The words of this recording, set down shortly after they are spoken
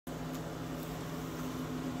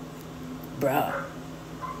bruh,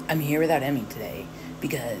 I'm here without Emmy today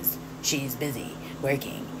because she's busy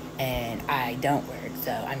working and I don't work,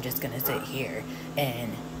 so I'm just gonna sit here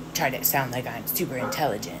and try to sound like I'm super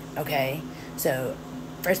intelligent, okay? So,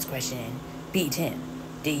 first question, B. Tim,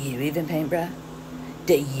 do you even paint, bruh?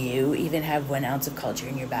 Do you even have 1 ounce of culture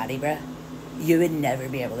in your body, bruh? You would never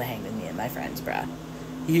be able to hang with me and my friends, bruh.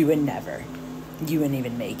 You would never. You wouldn't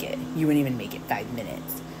even make it. You wouldn't even make it 5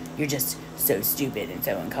 minutes. You're just so stupid and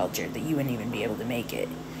so uncultured that you wouldn't even be able to make it.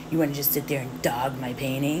 You want to just sit there and dog my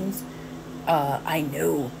paintings? I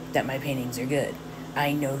know that my paintings are good.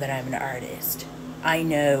 I know that I'm an artist. I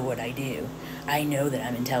know what I do. I know that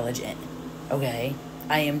I'm intelligent. Okay?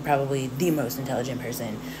 I am probably the most intelligent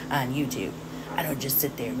person on YouTube. I don't just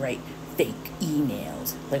sit there and write fake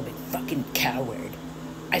emails like a fucking coward.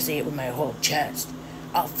 I say it with my whole chest.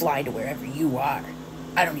 I'll fly to wherever you are.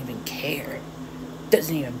 I don't even care.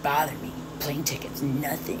 Doesn't even bother me. Plane tickets,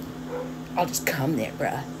 nothing. I'll just come there,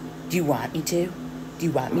 bruh. Do you want me to? Do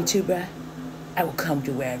you want me to, bruh? I will come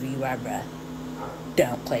to wherever you are, bruh.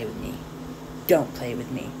 Don't play with me. Don't play with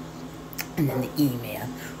me. And then the email.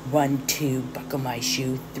 1, 2, buckle my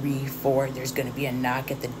shoe. 3, 4, there's gonna be a knock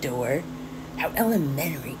at the door. How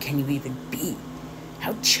elementary can you even be?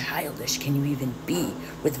 How childish can you even be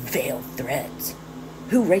with veiled threats?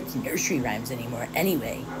 Who writes nursery rhymes anymore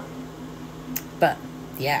anyway? But,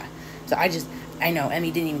 yeah. So I know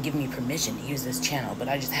Emmy didn't even give me permission to use this channel, but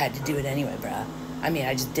I just had to do it anyway, bruh. I mean,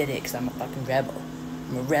 I just did it because I'm a fucking rebel.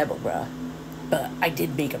 I'm a rebel, bruh. But I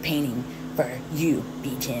did make a painting for you,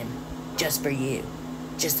 B. Tim. Just for you.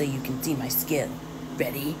 Just so you can see my skill.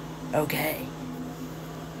 Ready? Okay.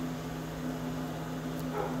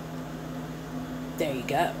 There you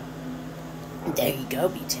go. There you go,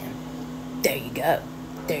 B. Tim. There you go.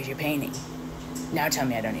 There's your painting. Now tell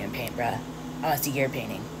me I don't even paint, bruh. I want to see your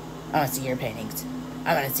painting. I want to see your paintings.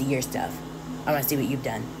 I want to see your stuff. I want to see what you've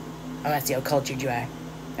done. I want to see how cultured you are.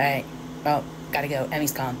 Alright. Well, gotta go.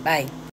 Emmy's calling. Bye.